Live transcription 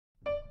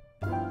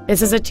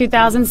This is a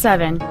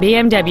 2007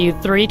 BMW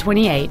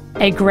 328,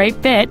 a great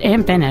fit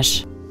and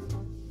finish.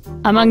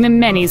 Among the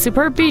many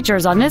superb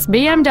features on this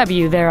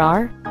BMW there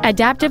are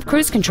adaptive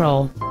cruise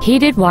control,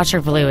 heated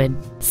washer fluid,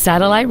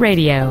 satellite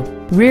radio,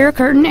 rear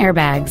curtain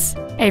airbags,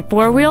 a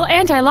four-wheel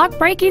anti-lock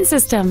braking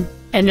system,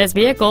 and this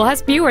vehicle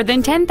has fewer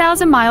than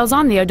 10,000 miles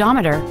on the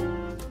odometer.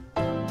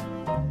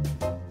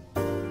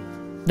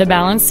 The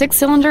balanced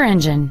six-cylinder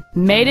engine,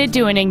 mated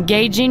to an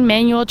engaging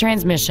manual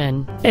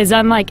transmission, is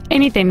unlike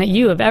anything that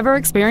you have ever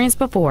experienced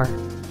before.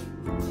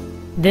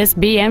 This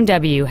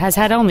BMW has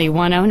had only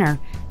one owner,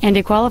 and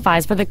it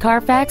qualifies for the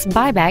Carfax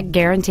buyback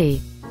guarantee.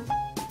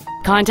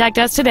 Contact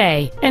us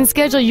today and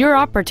schedule your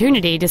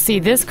opportunity to see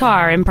this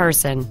car in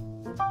person.